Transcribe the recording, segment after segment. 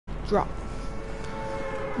drop.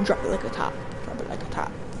 Drop it like a top. Drop it like a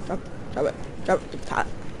top. Drop it like a top.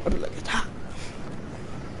 Drop it like a top.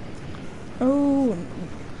 Oh,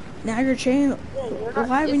 now your channel. Yeah,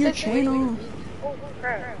 Live in your channel. Oh,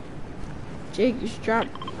 crap. Jake, you should drop.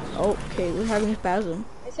 Okay, we're having a spasm.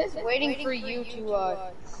 It says waiting for you to,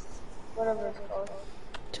 whatever it's called.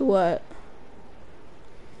 To what?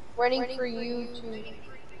 Waiting for you to...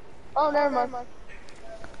 Oh, never mind.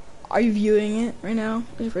 Are you viewing it right now?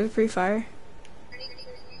 Is it for the Free Fire?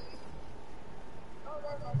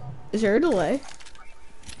 Is there a delay?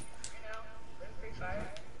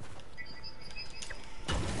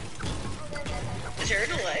 Is there a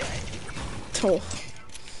delay? Oh.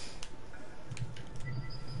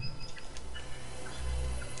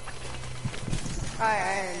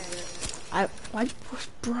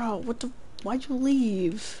 Bro, what the, why'd you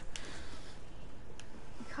leave?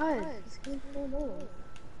 Because this game's so low.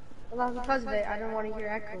 Well, because of it, I don't want to hear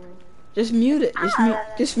echoing. Just mute it,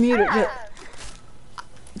 just mute it.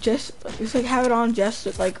 Just like have it on just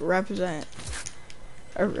to like represent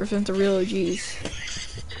the real OGs.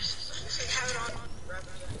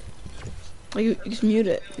 Like you just mute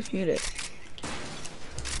it,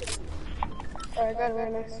 Alright, got it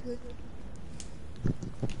right next to it.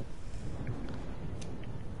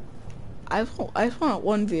 I just want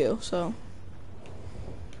one view, so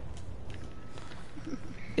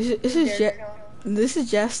this is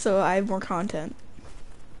just so I have more content.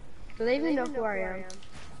 Do they even know who I am?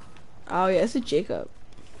 Oh yeah, this is Jacob.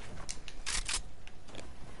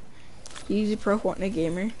 He's a pro Fortnite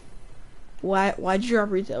gamer. Why'd you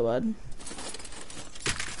drop retail, bud?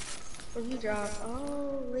 What did you drop?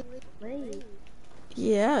 Oh, wait.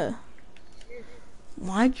 Yeah.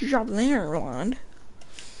 Why'd you drop there, Roland?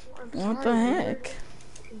 What the heck?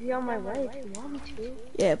 I could be on my way if you want me to.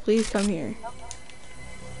 Yeah, please come here. How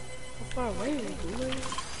far away are you doing?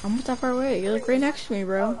 I'm not that far away. You're like right next to me,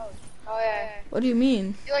 bro. Oh yeah. What do you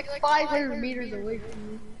mean? You're like 500 meters away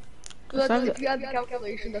from me. If you had the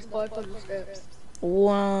calculation, that's 500 steps.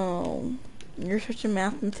 Wow. You're such a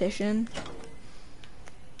mathematician.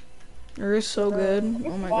 You're so good.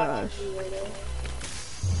 Oh my gosh.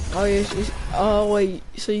 Oh, oh wait.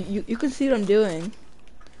 So you can see what I'm doing,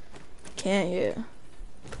 can't you?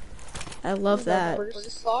 I love that.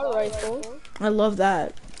 I love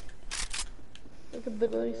that. I can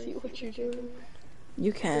literally see what you're doing.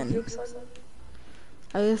 You can.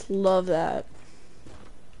 I just love that.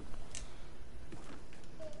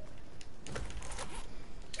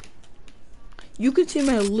 You can see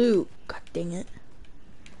my loot. God dang it.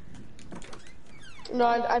 No,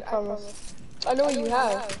 I promise. I know what you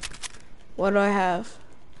have. What do I have?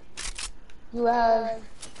 You have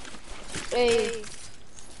a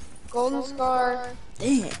golden scar.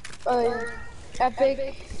 Dang it.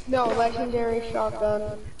 Epic, no, legendary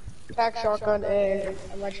shotgun, pack shotgun, and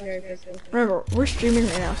a legendary pistol. Remember, we're streaming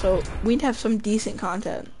right now, so we need to have some decent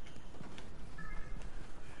content.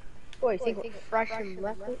 Boy, think fresh and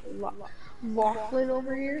Laughlin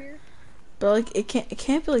over here. But like, it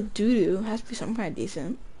can't be like doo-doo. It has to be some kind of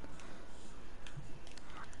decent.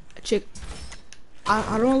 Chick,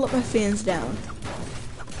 I don't want to let my fans down.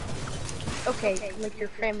 Okay, like your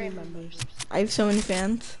family members. I have so many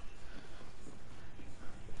fans.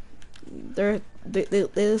 They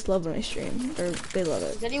just love when I stream. They love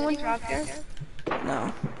it. Does anyone drop here?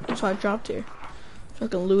 No, that's why I dropped here. So I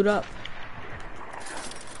can loot up.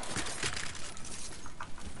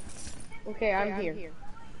 Okay, I'm here.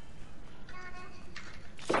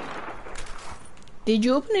 Did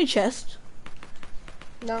you open a chest?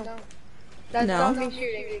 No. That's No. not me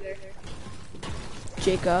shooting either.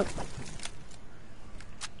 Jacob.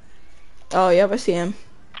 Oh, yep, I see him.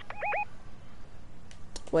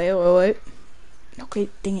 Wait. Okay,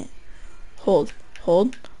 dang it. Hold.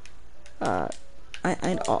 I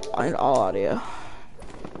need all audio.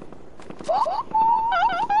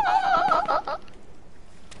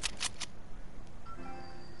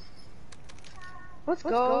 Let's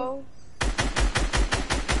go.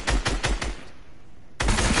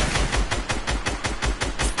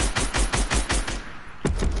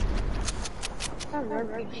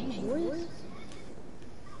 RPG, boys.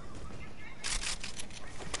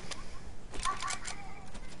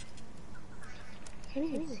 Can't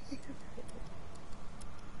even see.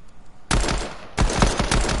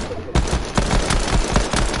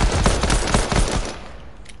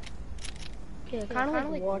 Yeah, kind of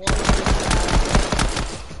like watching.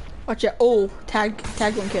 Watch it. Oh, tag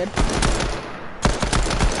one kid.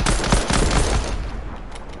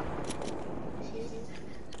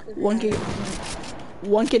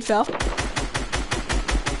 One kid fell. Go,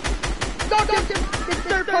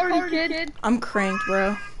 third party kid. I'm cranked,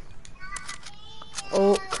 bro.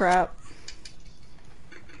 Oh crap.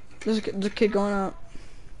 There's a kid going up.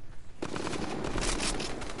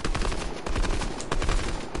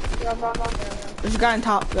 Yeah, I'm knocking it down. There's a guy on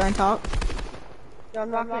top. Guy on top. Yeah,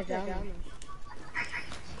 I'm knocking it down.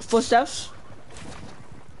 Footsteps.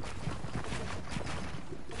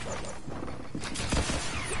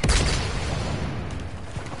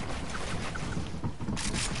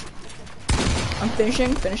 I'm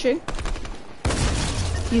finishing.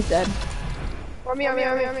 He's dead. On me.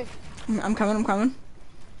 I'm coming.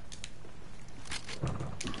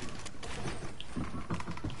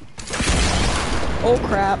 Oh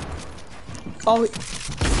crap. Oh.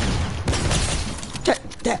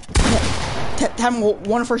 Time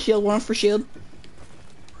one for shield. Alright,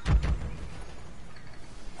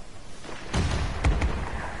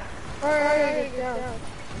 down.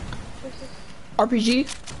 RPG.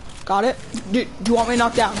 Got it. Do you want me to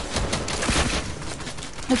knock down?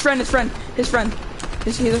 His friend. His.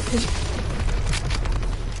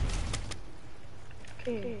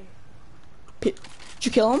 Okay. Did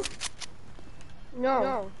you kill him?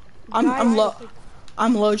 No. I'm low.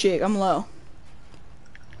 I'm low, Jake. I'm low.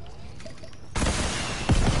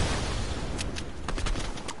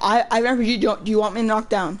 I have RPG. Do you want me to knock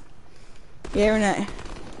down? Yay or nay?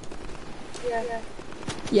 Yeah.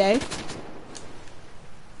 Yay.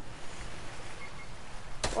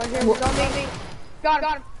 One here, got me. Got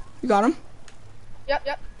him. You got him?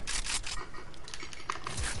 Yep.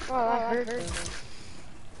 Oh, that hurt.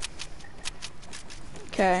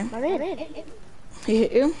 Okay. I'm in. He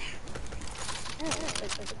hit you?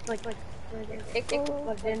 Like, tickle,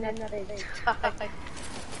 but then they die. Alright,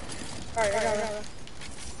 I got it.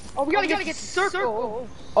 Oh, we gotta get circle.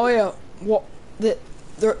 Oh yeah. Well, there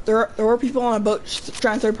were people on a boat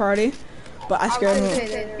trying third party, but I scared them.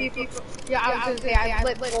 Yeah, I was gonna say I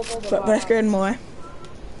flipped both. But I scared them away.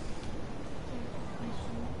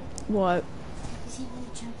 What?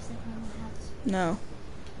 No.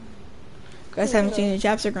 Guys haven't seen any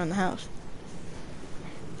chapstick around the house.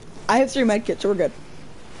 I have 3 medkits, so we're good.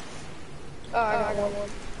 Oh, I got one.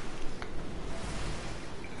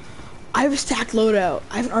 I have a stacked loadout.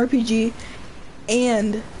 I have an RPG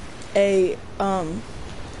and a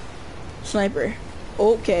sniper.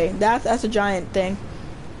 Okay, that's a giant thing.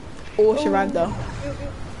 Oh, I survived though.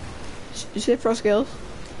 You see pro skills?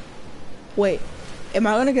 Wait, am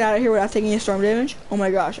I gonna get out of here without taking any storm damage? Oh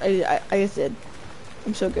my gosh, I just did.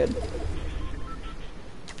 I'm so good.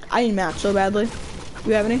 I need mats so badly. Do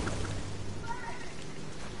you have any?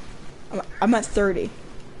 I'm at 30.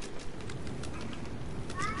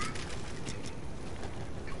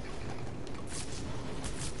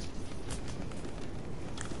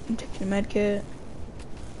 I'm taking a med kit.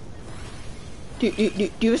 Do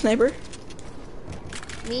you have a sniper?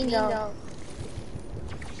 Me no.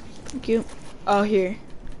 Thank you. Oh, here.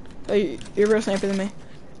 Oh, you're a real sniper than me.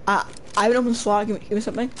 I have an open slot. Give me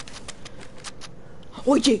something.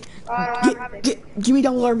 Wait, Jake. Give me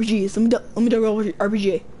double RPGs. Let me double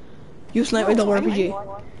RPG. You snipe my double RPG.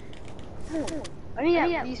 I need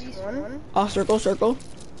at least one. Oh, circle.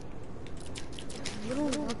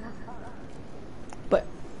 But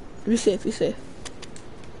be safe.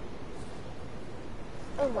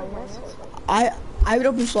 Oh my gosh. I have an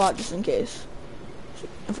open slot just in case.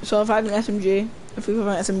 So if I have an SMG, if we have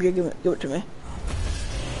an SMG, give it to me.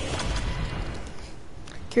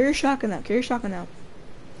 Carry your shotgun out.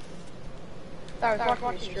 I was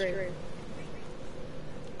watching straight.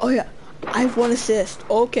 Oh yeah, I have 1 assist.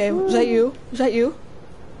 Okay, was that you?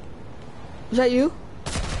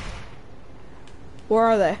 Where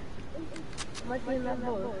are they?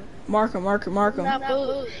 Mark them. Mark them.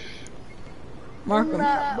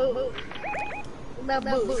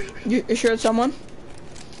 You sure it's someone?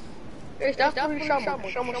 It's definitely someone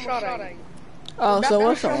shot at you. Oh, so it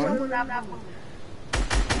was someone.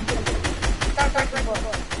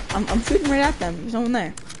 I'm shooting right at them. There's no one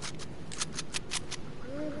there.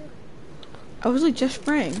 I was like just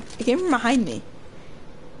spraying. It came from behind me.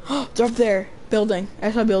 They're up there. Building.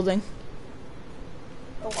 I saw building.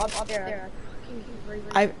 Oh, up there.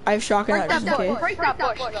 I've shotgun out just in case. Break that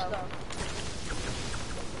bush, though.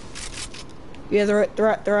 Yeah, they're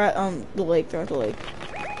at the lake. They're at the lake.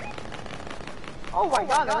 Oh my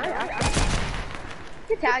god,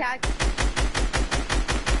 get tagged.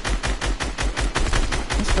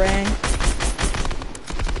 I'm spraying.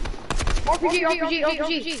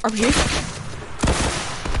 RPG.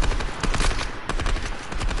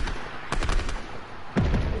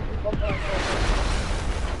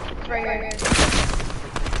 Right here.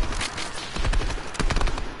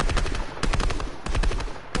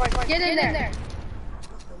 Get in there.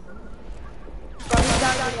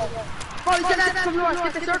 Oh, he's gonna come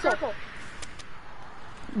north. Get the circle.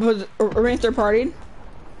 Was we third party?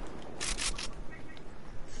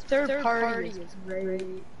 Third party is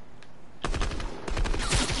great.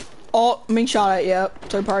 Oh, being shot at. Yep.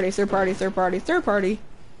 Third party. Third party. Third party. Third party.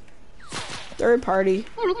 Third party.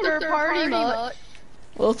 Little third party, mutt.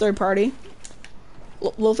 Little third party.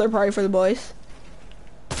 Little third party for the boys.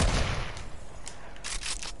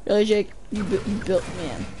 Really, Jake? You built,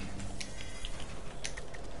 man.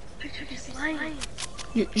 I took his line.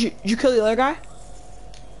 You kill the other guy?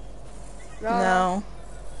 No.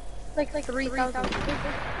 Like 3,000.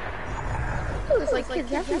 It's like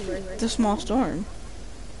kids everywhere. It's a small storm.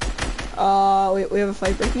 We have a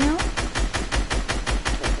fight breaking out.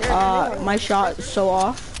 My shot is so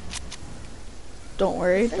off. Don't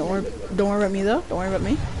worry about me though. Don't worry about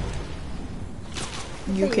me.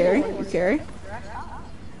 You carry.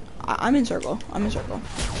 I'm in circle.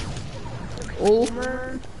 Oh,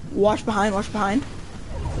 watch behind.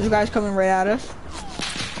 This guy's coming right at us.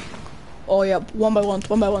 Oh yeah, one by one.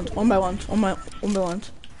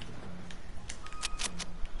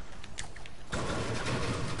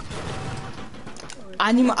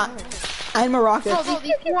 I need my rockets. Oh,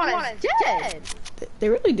 these piranhas dead. They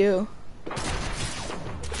really do.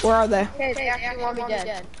 Where are they? Okay, they actually want me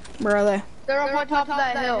dead. Where are they? They're up on top of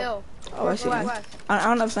that hill. Oh, I see them. I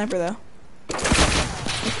don't have a sniper though.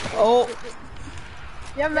 Oh.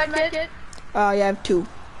 You have a med kit? Yeah, I have 2.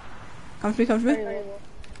 Come to me.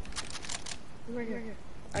 Right here.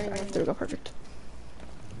 There we go, perfect.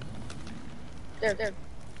 There.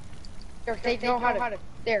 They know how to.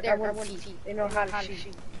 There. I want to shoot. They know how to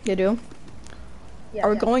shoot. They do? Yeah, Are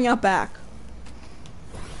we going out back?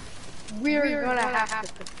 We're gonna have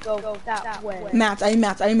to go that way. Mats, I need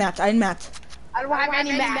mats. I don't have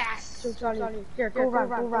any mats. Here, go run.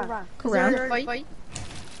 Go around. Fight?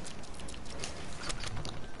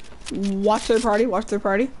 Watch third party. Watch third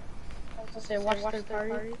party.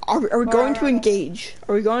 Are we going to engage?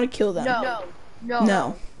 Are we going to kill them?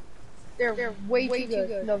 No. They're way too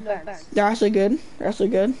good. No offense. They're actually good.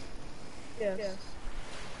 Yes.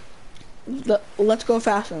 Let's go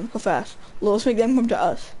fast. Let's make them come to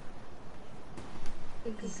us.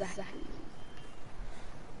 Exactly.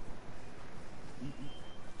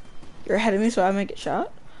 You're ahead of me, so I might get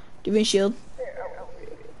shot. Do you have any shield?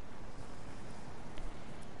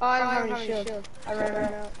 Oh, I don't have any shield. I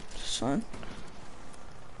ran out. Just fine.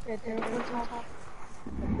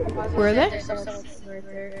 Where are they? Right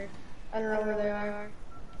there. I don't know where they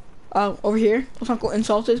are. Over here. Let's not go in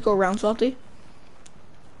salty. Let's go around salty.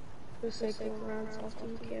 Just like go around salty.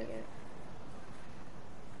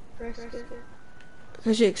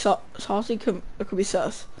 Because Jake, salty could be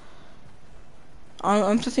sus.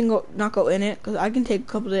 I'm just thinking not go in it because I can take a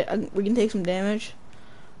couple of. We can take some damage.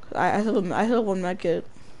 Cause I still have one med kit.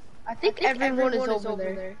 I think everyone is over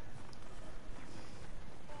there.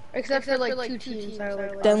 Except for like 2 teams that are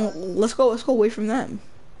like. Then let's go away from them.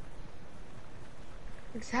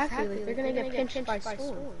 Exactly. Like, they're gonna get pinched by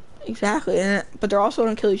storm. Exactly, but they're also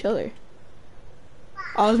gonna kill each other.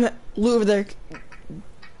 Loot over there.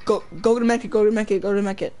 Go to the med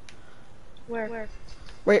kit. Where?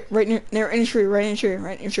 Right near in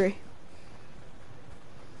the tree.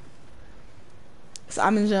 So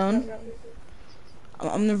I'm in zone.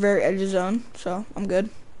 I'm in the very edge of zone, so I'm good.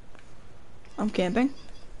 I'm camping.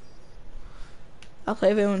 I'll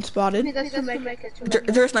play if anyone's spotted. Is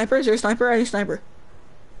there a sniper? I need a sniper.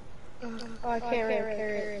 Oh, I can't carry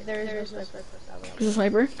it. There is no sniper. There's a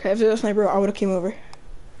sniper? Okay, if there's a sniper, I would've came over.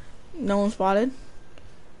 No one spotted.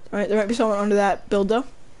 Alright, there might be someone under that build though.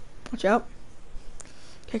 Watch out.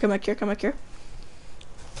 Okay, come back here.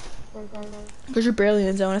 Because you're barely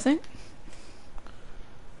in zone, I think.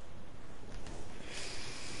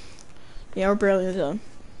 Yeah, we're barely in zone.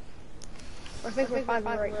 I think we're fine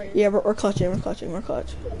right here. Yeah, we're clutching. We're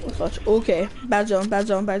clutch. Okay, bad zone.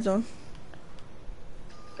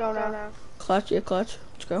 Go now. Clutch. Let's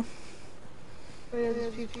go.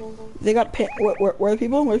 There's people. They got where are the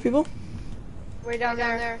people? Way down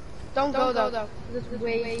there. Don't go though. This is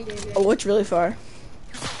way. Oh, it's really far.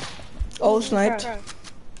 Oh, sniped.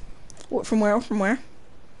 What? From where?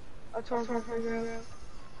 I'll turn from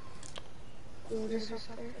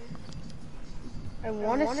I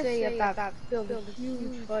want to say that build a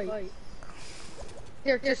huge fight.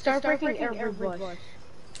 Here, just start breaking every bush.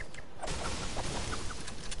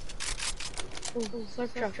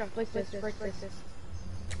 Slurp truck, break this.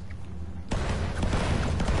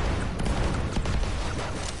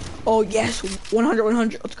 Oh yes,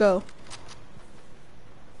 100. Let's go.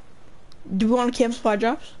 Do we want to camp supply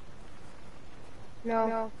drops?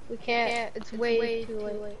 No, we can't. It's way too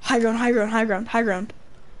late. High ground.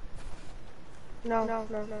 No.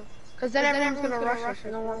 Because then everyone's gonna rush us.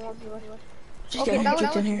 No one wants to rush us. Just Okay, that in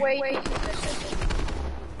was here. way.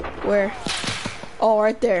 Where? Oh,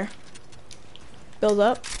 right there. Build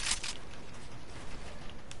up.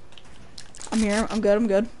 I'm here. I'm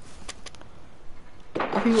good.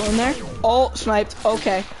 Are people in there? Oh, sniped.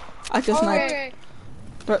 Okay. I just sniped. Okay.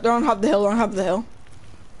 They're on top of the hill.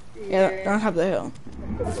 Yeah, they're on top of the hill.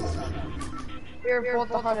 We're both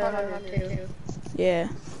 100 too. Yeah.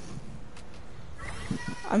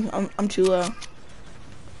 I'm too low.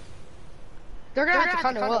 They're gonna have to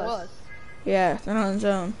come to us. Yeah, they're not in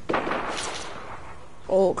zone.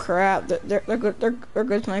 Oh crap! They're good. They're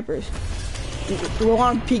good snipers. Do we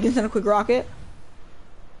want to peek and send a quick rocket?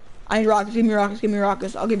 I need rockets. Give me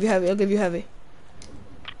rockets. I'll give you heavy. I don't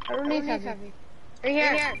need heavy. Right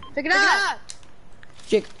here. Pick it up.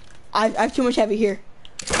 Jake, I have too much heavy here.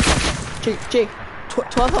 Jake,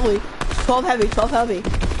 12 heavy. 12 heavy.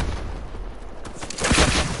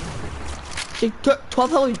 Jake,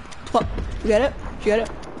 12 heavy. 12. You get it?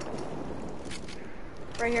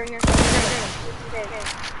 Right here.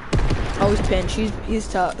 Oh, he's pinned. He's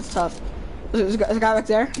tough. It's tough. There's a guy back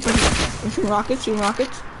there. Shooting rockets. He's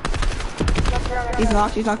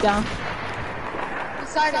knocked down.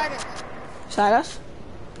 Beside us?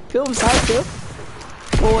 People beside us too?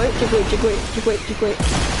 Oh wait, Jake wait.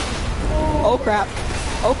 Oh crap.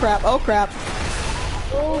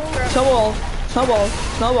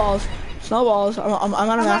 Snowballs. I'm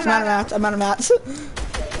out of mats.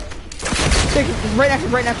 Jake, right next to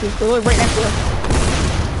us. Right next to us.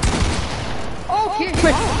 Okay.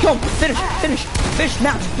 Quick, come, finish.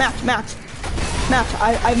 Maps. I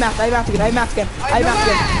have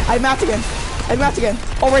maps again.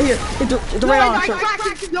 Oh, right here. It's right on. I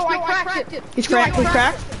cracked it. He's cracked.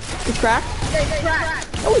 Yeah, it's cracked.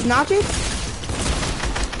 Oh, he's not, Jake?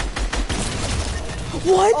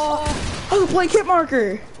 What? I was a blank hit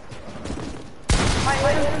marker.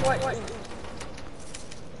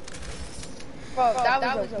 Bro,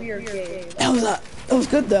 that was a weird game. That was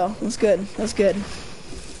good though. That's good.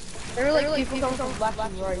 There were like people coming from left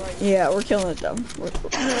and right. Yeah, we're killing it though.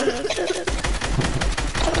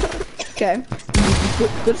 Okay.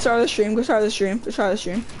 Good start of the stream. Oh,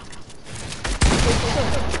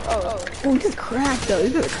 he got cracked though.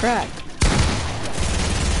 He's got cracked.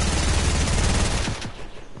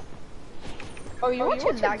 Oh, you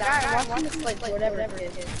watching that guy? I'm watching this like whatever it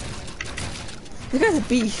is. This guy's a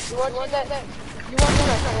beast. You watching that? You watching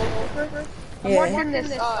that over? I'm watching this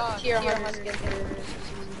tier 100 skin.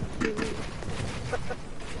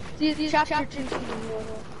 See, chapter 2 season 1.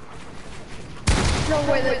 No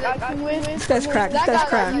way that I can win. This guy's cracked.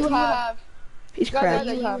 He's cracked.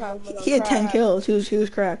 He had 10 kills. He was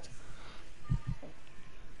cracked.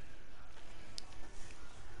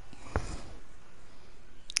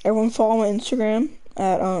 Everyone follow my Instagram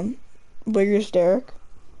at Biggers Derek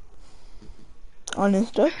on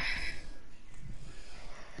Insta.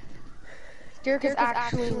 Derek is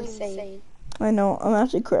actually insane. I know, I'm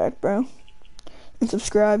actually cracked, bro. And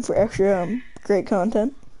subscribe for extra great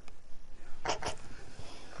content.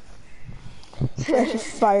 For extra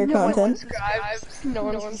fire content. No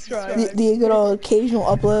one subscribes. The good old occasional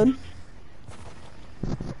upload.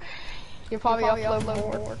 You'll probably upload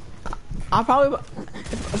more. I'll probably,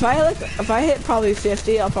 if I hit probably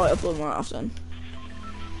 50, I'll probably upload more often.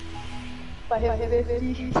 If I hit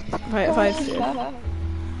 50. If I hit 50.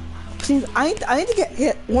 See, I need to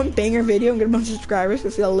hit one banger video and get a bunch of subscribers to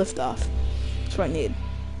see I'll lift off. That's what I need.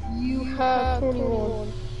 You have 21.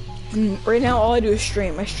 Right now, all I do is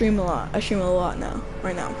stream. I stream a lot now.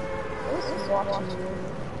 Right now.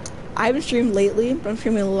 I haven't streamed lately, but I'm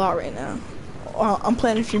streaming a lot right now. I'm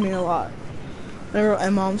planning on streaming a lot. Whenever I'm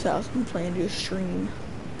at my mom's house, I'm planning to do a stream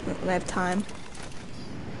when I have time.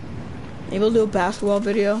 Maybe I'll do a basketball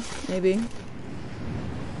video, maybe.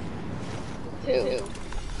 Who?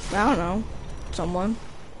 I don't know. Someone.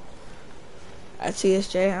 At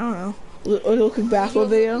CSJ, I don't know. A little quick basketball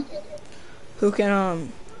video. Who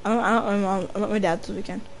can, I'm at my dad's this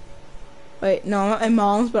weekend. Wait, no, I'm at my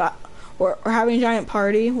mom's, but we're having a giant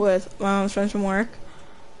party with my mom's friends from work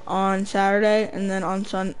on Saturday, and then on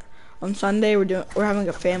Sunday we're having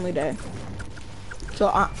a family day.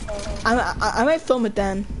 So I might film it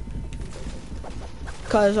then,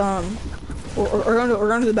 cause we're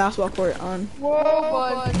going to the basketball court on. Whoa,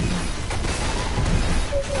 bud.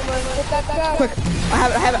 Quick,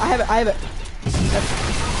 I have it.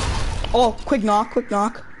 Oh, quick knock.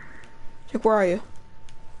 Check, where are you?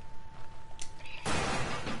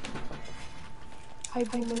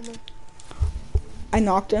 I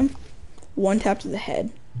knocked him. One tap to the head.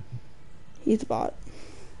 He's a bot.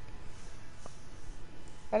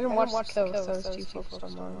 I didn't watch the kill, so I was too focused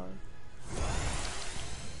on mine.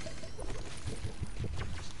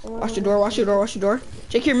 Watch the door, watch the door, watch the door.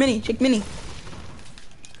 Check your mini, check mini.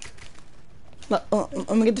 I'm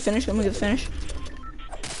gonna get the finish, I'm gonna get the finish.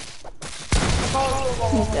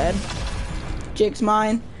 He's dead. Jake's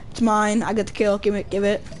mine. It's mine. I got the kill. Give it, give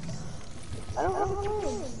it. I don't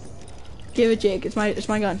know. Give it, Jake. It's my gun. It's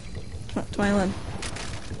my gun.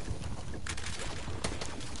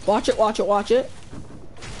 Watch it, watch it, watch it.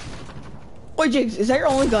 Wait, Jake, is that your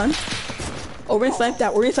only gun? Oh, we're gonna snipe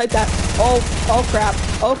that. We're gonna snipe that. Oh crap.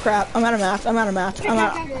 Oh crap. I'm out of mats. I'm out of mats. I'm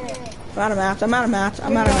out of mats. I'm out of mats.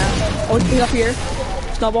 I'm out of mats. Oh, he's up here.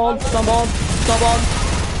 Snowballed. Snowballed. Snowballed.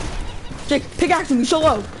 Jake, pickaxe him. He's so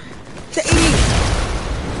low. It's at 80.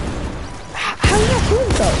 How are you not doing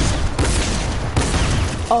those?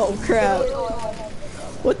 Oh crap.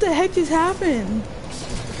 What the heck just happened?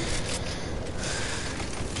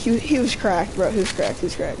 He was cracked, bro. He was cracked. He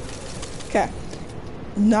was cracked. Okay.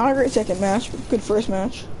 Not a great second match, but good first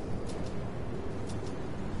match.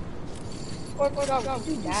 That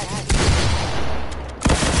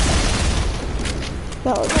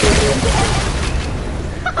was pretty good.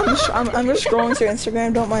 I'm just scrolling through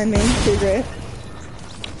Instagram. Don't mind me. Pretty great.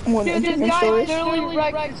 I'm on Instagram stories. Literally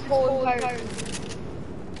wrecked his whole entire.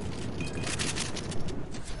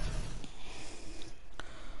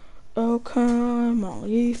 Oh come all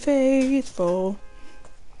ye faithful.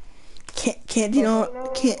 Can't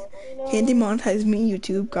demonetize me,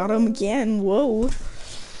 YouTube. Got him again. Whoa.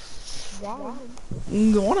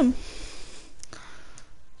 Got him.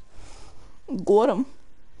 Got him.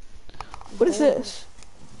 What is this?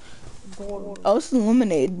 Oh, it's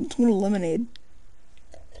lemonade. It's a little lemonade.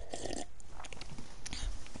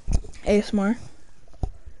 ASMR.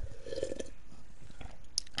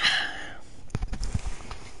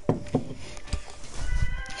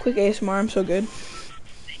 Quick ASMR, I'm so good.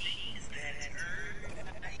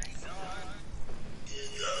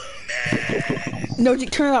 No,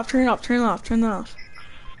 Jake, turn it off, turn it off, turn it off, turn it off.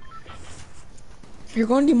 You're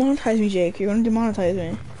going to demonetize me, Jake. You're going to demonetize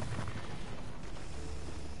me.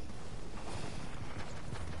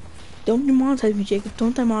 Don't demonetize me, Jake.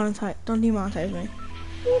 Don't demonetize me.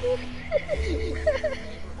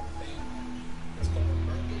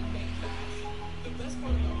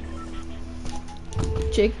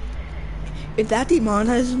 Jake, if that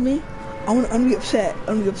demonetizes me, I'm gonna be upset. I'm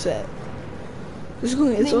gonna be upset. It's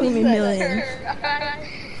gonna be millions.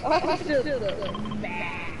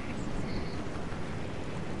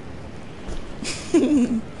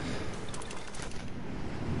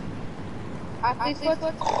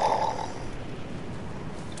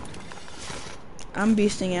 I'm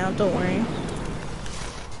beasting out, don't worry.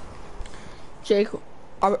 Jake,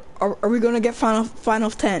 are we gonna get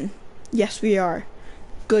final 10? Yes, we are.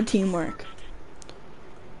 Good teamwork.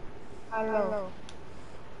 I don't know.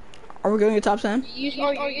 Are we gonna get top 10?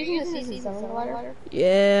 You're using the season 7 glider?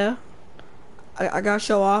 Yeah. I gotta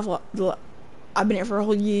show off. I've been here for a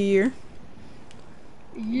whole year.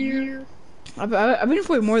 I've been here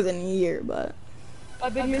for more than a year, but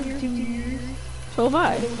I've been here 2 years. so have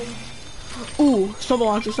I. Ooh, snowball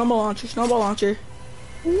launcher, snowball launcher, snowball launcher.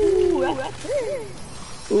 Ooh, that's it.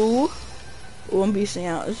 Ooh, I'm beasting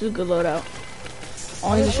out. This is a good loadout.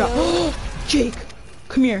 Only the shot. Jake,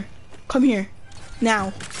 come here,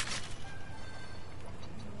 now.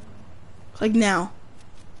 Like now.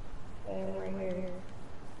 Right here.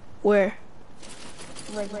 Where?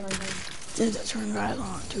 Right here. Just turn right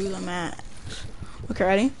on to the max. Okay,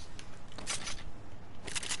 ready?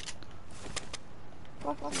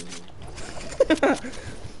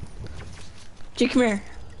 Jake, come here.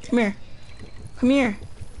 Come here. Come here.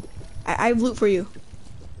 I have loot for you.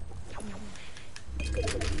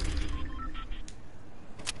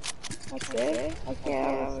 Okay. I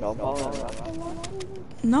can't have no ball.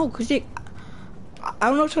 No, cause Jake, I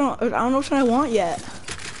don't know what I want yet.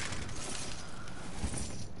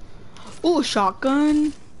 Ooh,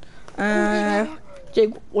 shotgun.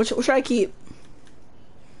 Jake, what should I keep?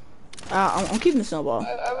 I'm keeping the snowball.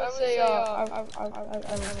 I would say, I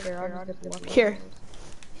don't care. Here,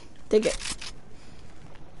 take it.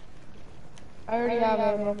 I already have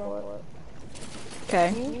ammo for it.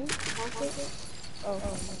 Okay. Oh.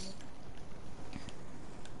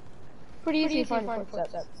 Pretty easy to find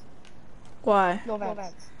footsteps. Why? No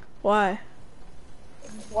vents. Why?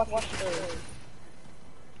 Watch the...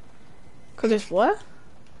 Cause there's what?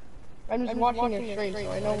 I'm just watching your stream,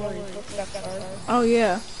 so I know where your footsteps are. Oh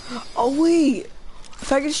yeah. Oh wait.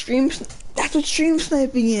 If I could stream, that's what stream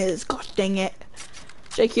sniping is. Gosh dang it.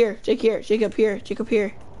 Jake here. Jake here. Jake up here. Jake up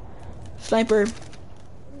here. Sniper.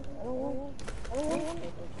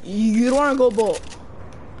 You don't want to go bolt.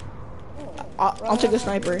 I'll take a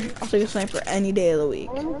sniper. I'll take a sniper any day of the week.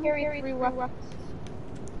 I'm gonna carry 3 weapons.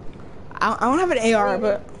 I don't have an AR,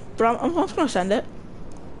 but I'm just gonna send it.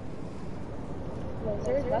 Let's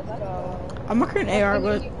go. I'm not carrying an AR,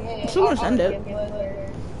 but I'm still gonna send it.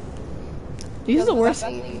 This is the worst.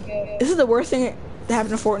 This is the worst thing that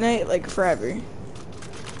happened to Fortnite like forever.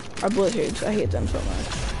 Our blizzards. I hate them so much.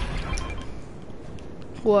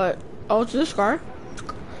 What? Oh, it's this Scar.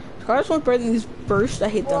 Scar's much better than these bursts. I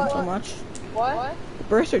hate them so much. What?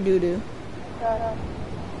 Bursts are doo doo.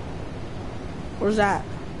 What was that?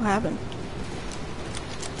 What happened?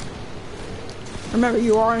 Remember,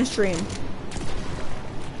 you are on stream.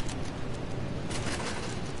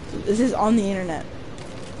 This is on the internet,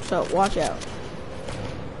 so watch out.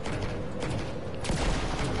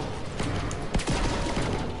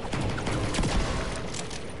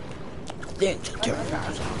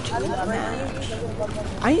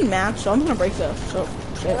 I need maps, so I'm gonna break this. So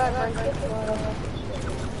shit.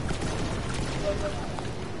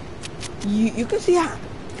 You can see how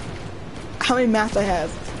many maps I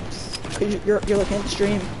have. Cause you're looking at the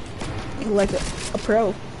stream, you're like a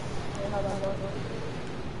pro.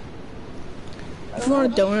 If you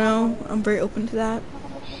want a dono, I'm very open to that.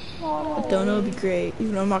 A dono would be great,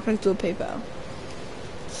 even though I'm not gonna do a PayPal.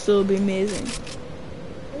 Still would be amazing.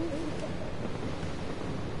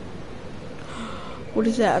 What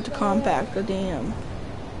is that? It's a compact. Oh, damn.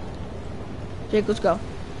 Jake, let's go.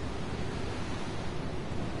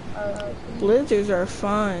 Blizzards are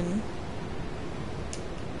fun.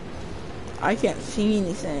 I can't see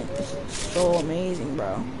anything. It's so amazing,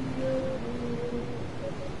 bro.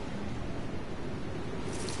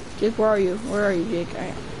 Jake, where are you? Where are you, Jake?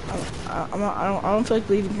 I don't feel like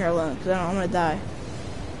leaving here alone because I'm gonna die.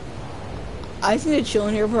 I just need to chill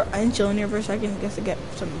in here for a second, just to get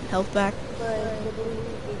some health back.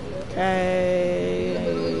 Okay.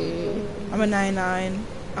 I'm a 99,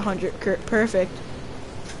 100, perfect.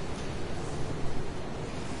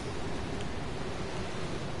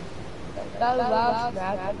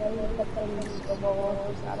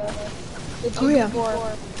 Oh yeah.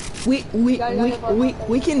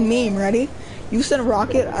 We can meme, ready? You send a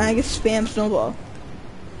rocket and I get spam snowball.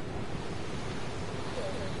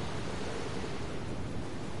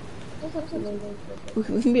 We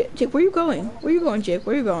can be Jake, where are you going? Where are you going, Jake?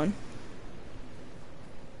 Where are you going?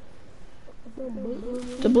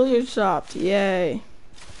 The blizzard stopped, yay.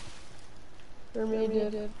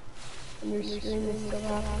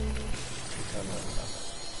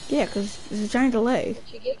 Yeah, cause there's a giant delay.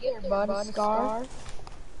 Did you get your body scar?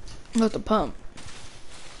 With the pump.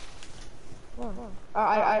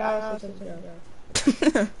 I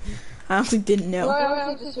honestly didn't know.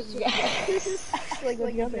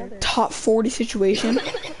 Top 40 situation.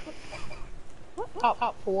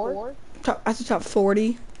 Top 4? That's the top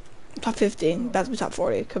 40. Top 15. That's the top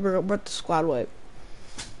 40. Cause we're at the squad wipe.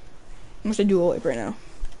 I'm gonna do a wipe right now.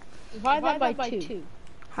 Divide that by 2.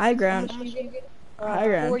 High ground. High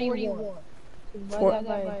ground. 41. Divide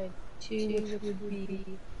that by 2, which would be...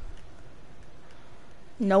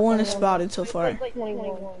 No one is spotted so far. Like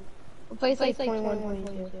 21. Place like 21,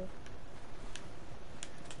 22.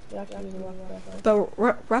 But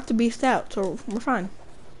we're at the beast out, so we're fine.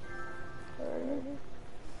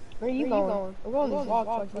 Where are you going? We're going to walk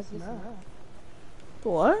like this now.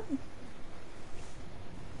 What?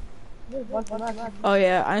 Oh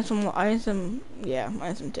yeah, I need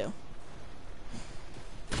some too.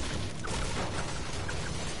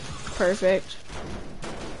 Perfect.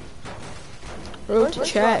 Road to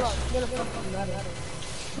chest.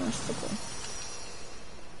 That's cool.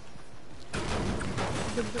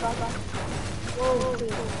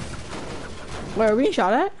 Wait, are we being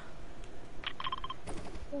shot at?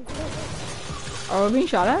 Are we being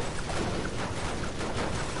shot at?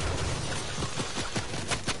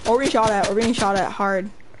 Or we're being shot at? We're being shot at hard.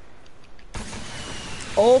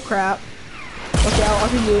 Oh crap. Watch out,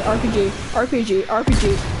 RPG.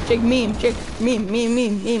 Jake, meme,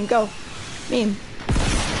 go. Meme.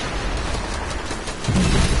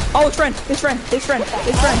 Oh, his friend's here. His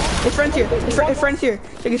friend's here.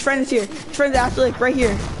 Jake, his friend is here. His friend's actually like right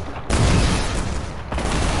here.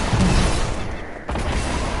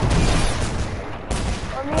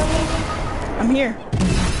 I'm here.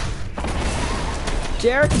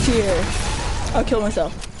 Derek is here. I'll kill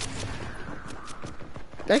myself.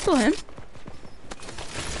 Did I kill him?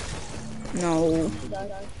 No.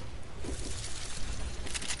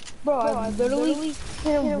 Bro, I literally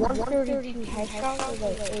hit him 132 headshots with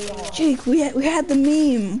like AR. Jake, we had the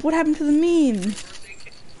meme. What happened to the meme?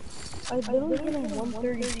 I literally hit him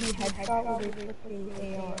 132 headshots with a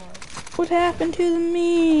freaking AR. What happened to the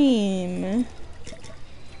meme?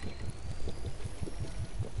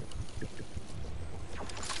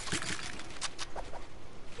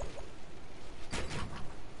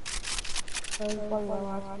 Probably my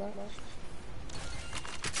last match.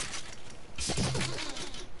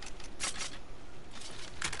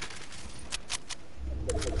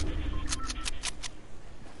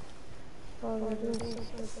 Oh, you're doing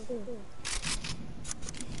so good.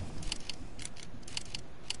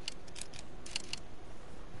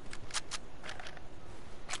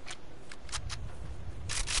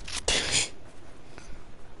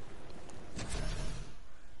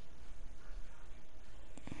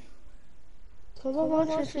 Because my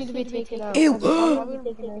monsters need to be taken out. Ew. I'm gonna be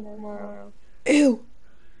taking them tomorrow. Ew.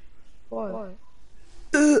 What?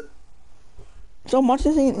 So I'm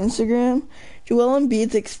watching this thing on Instagram. Joel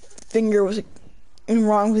Embiid's like finger was like, in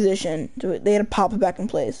wrong position, so they had to pop it back in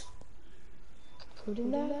place. Who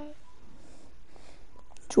did that?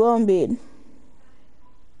 Joel Embiid.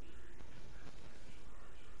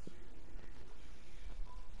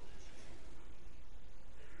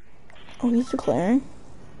 Oh, he's declaring.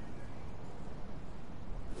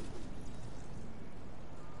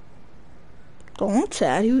 Don't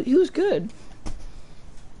sad. He was good.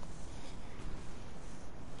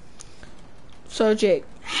 So Jake,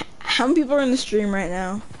 how many people are in the stream right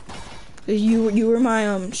now? 'Cause you were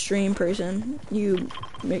my stream person. You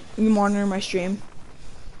monitor my stream.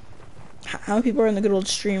 How many people are in the good old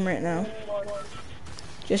stream right now?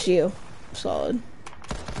 Just you. Solid.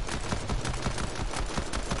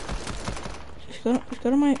 Just go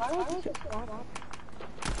to my.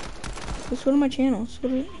 Let's go to my channel. Let's go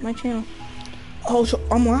to my channel. Oh, so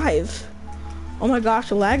I'm live. Oh my gosh,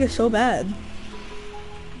 the lag is so bad.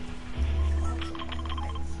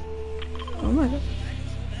 Oh my god.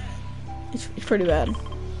 It's pretty bad.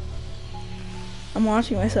 I'm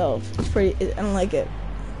watching myself. I don't like it.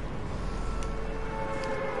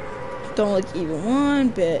 Don't like even one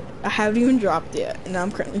bit. I haven't even dropped yet, and now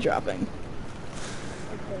I'm currently dropping.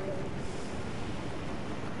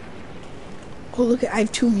 Oh look, I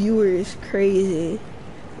have 2 viewers. Crazy.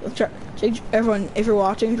 Let's try. Everyone, if you're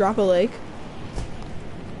watching, drop a like.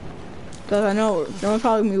 Cause I know I'm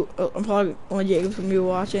probably only Jacob's gonna be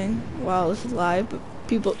watching while this is live, but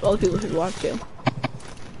other people should watch too.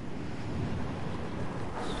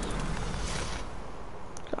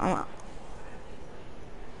 So I'm out.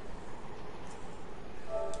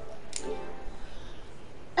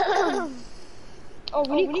 Oh,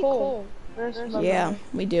 we need coal. Yeah,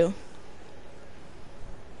 we do.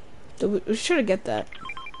 So we should get that.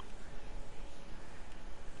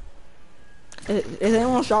 Is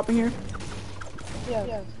anyone else shopping here?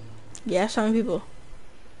 Yeah. Yes, how many people?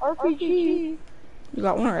 RPG. You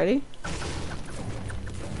got one already?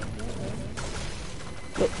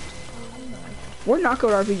 Look. We're not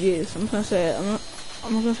good RPGs. I'm just gonna say it.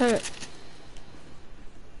 I'm not gonna say it.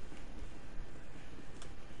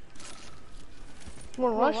 Come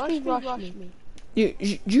on, rush me.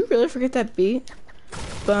 Did you really forget that beat?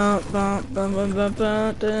 Bum bum bum bum bum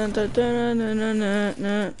bum dun, dun, dun, dun, dun, dun,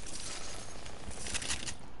 dun.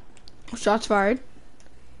 Shots fired.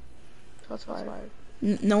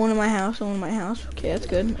 No one in my house. No one in my house. Okay, that's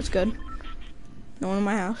good. That's good. No one in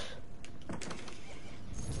my house.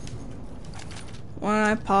 When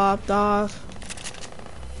I popped off.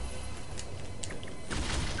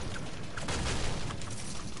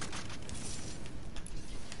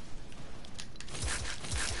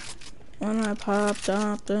 When I popped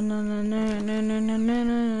off.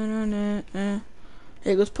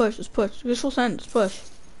 Hey, let's push. Let's push. Let's full send. Let's push.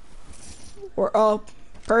 We're up.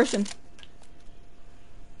 Person.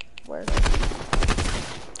 Where?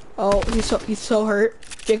 Oh, he's so hurt.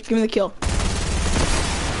 Jake, give me the kill.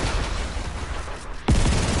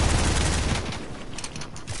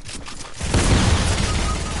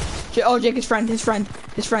 Oh, Jake, his friend. He's right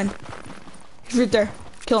there.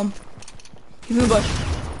 Kill him. He's in the bush.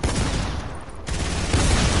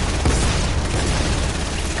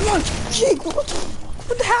 Come on, Jake.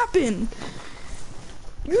 What happened?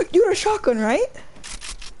 You had a shotgun, right?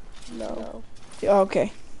 No. Oh,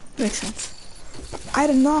 okay, makes sense. I had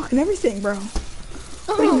a knock and everything, bro.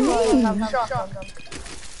 What do you mean?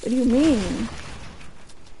 What do you mean?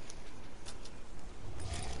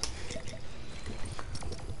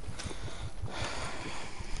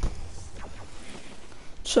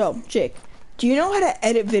 So, Jake, do you know how to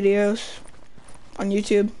edit videos on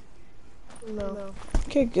YouTube? No.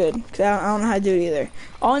 Okay, good. Cause I don't know how to do it either.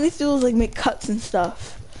 All I need to do is like make cuts and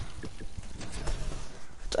stuff.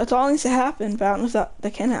 That's all needs to happen, but I don't know if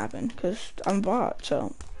that can happen because I'm a bot.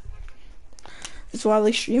 So that's why I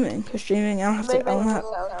like streaming. Cause streaming, I don't have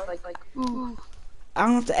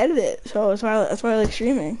to edit it. So that's why I like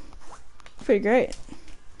streaming. It's pretty great.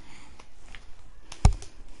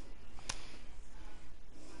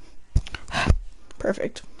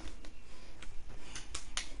 Perfect.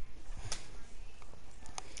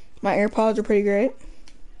 My AirPods are pretty great.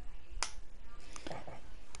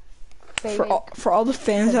 For all the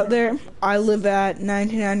fans out there, I live at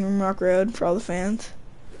 99 Rimrock Road. For all the fans.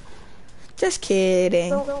 Just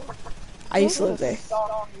kidding. I used to live there.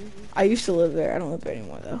 I used to live there. I don't live there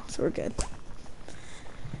anymore though, so we're good.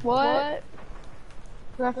 What?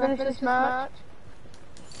 Can I finish this match?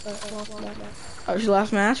 Oh, it's your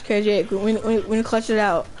last match? Okay, Jake, we're gonna clutch it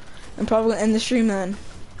out. I'm probably gonna end the stream then.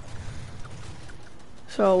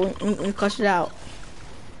 So, we're gonna clutch it out.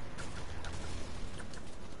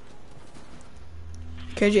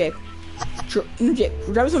 Okay, Jake. Jake,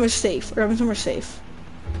 we're driving somewhere safe. We're driving somewhere safe.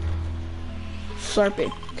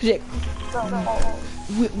 Slurping. Okay, Jake.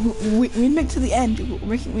 We need to make it to the end.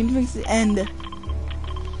 We need to make it to the end.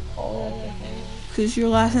 Cause it's your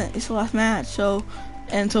last match. So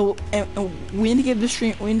we need to give the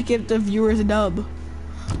stream. We need to give the viewers a dub.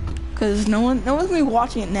 Cause no one's gonna be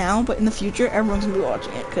watching it now, but in the future, everyone's gonna be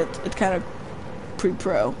watching it. Cause it's kind of pretty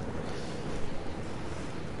pro.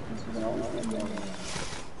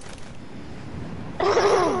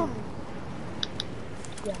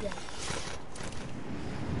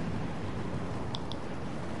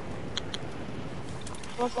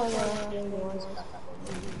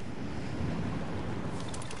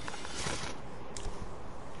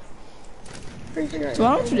 So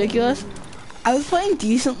that's ridiculous. I was playing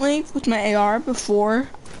decently with my AR before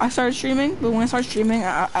I started streaming, but when I started streaming,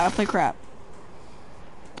 I play crap.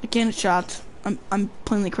 I can't hit shots. I'm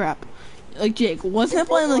playing like crap. Like Jake, wasn't I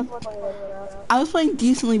playing like? I was playing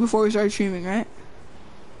decently before we started streaming, right?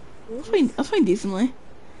 I was playing decently,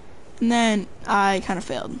 and then I kind of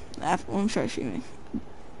failed after when we started streaming.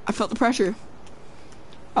 I felt the pressure.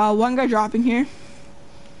 One guy dropping here.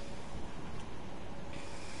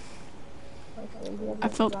 I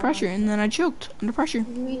felt the pressure and then I choked under pressure.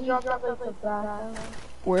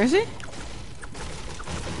 Where is he?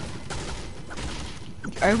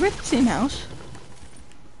 Are we at the same house?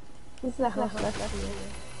 This is the house left here.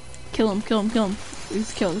 Kill him.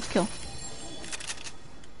 Let's kill.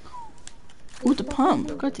 Ooh, the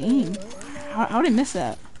pump. Got the aim. How did I miss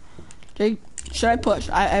that? Jake, should I push?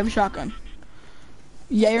 I have a shotgun.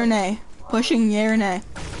 Yay or nay? Pushing, yay or nay?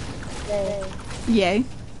 Nay. Yay.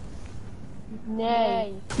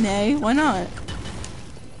 Nay. Nay? Why not?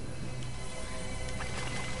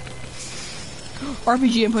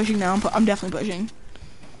 RPG, I'm pushing now. I'm definitely pushing.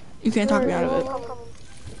 You can't talk me out of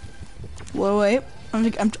it. Wait.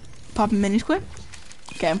 I'm popping minis quick.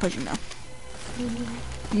 Okay, I'm pushing now.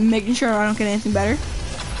 Making sure I don't get anything better.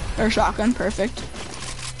 Or a shotgun, perfect.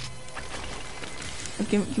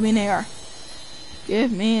 Give me an AR.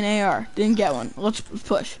 Give me an AR. Didn't get one. Let's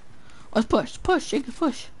push. Push, Jacob,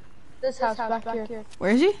 push. This house back here.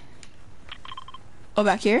 Where is he? Oh,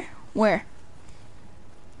 back here? Where?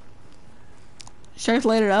 Should I just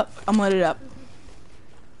light it up? I'm light it up.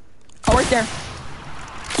 Oh, right there.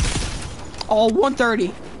 Oh,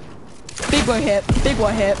 130. Big boy hit.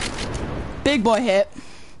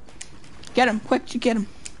 Get him, quick, get him.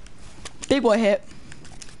 Big boy hit.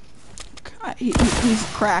 God, he's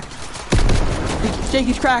cracked. Jake,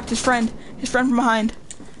 he's cracked. His friend from behind.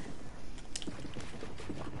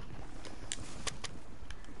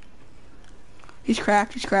 He's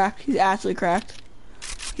cracked. He's absolutely cracked.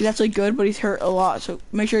 He's actually good, but he's hurt a lot, so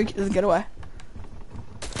make sure he doesn't get away.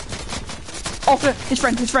 Oh, his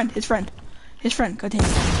friend. God damn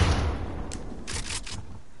it.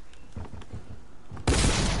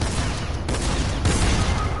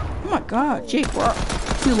 Oh my god, Jake,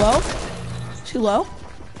 too low? Too low?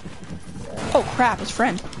 Oh crap, his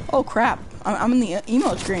friend. Oh crap, I'm in the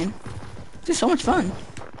emote screen. This is so much fun.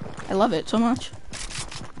 I love it so much.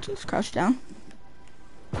 Just crouch down.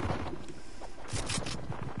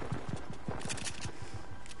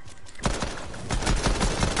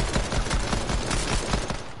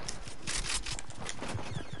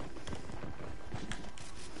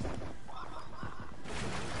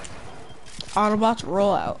 Autobots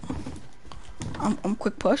roll out. I'm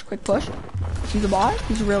quick push. He's a bot.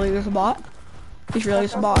 There's a bot. Oh,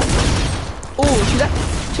 see that?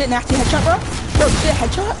 Shit, nasty headshot, bro. Bro, shit,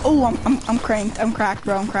 headshot. Oh, I'm cracked,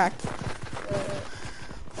 bro. I'm cracked.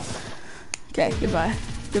 Okay, goodbye.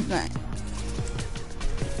 Good night.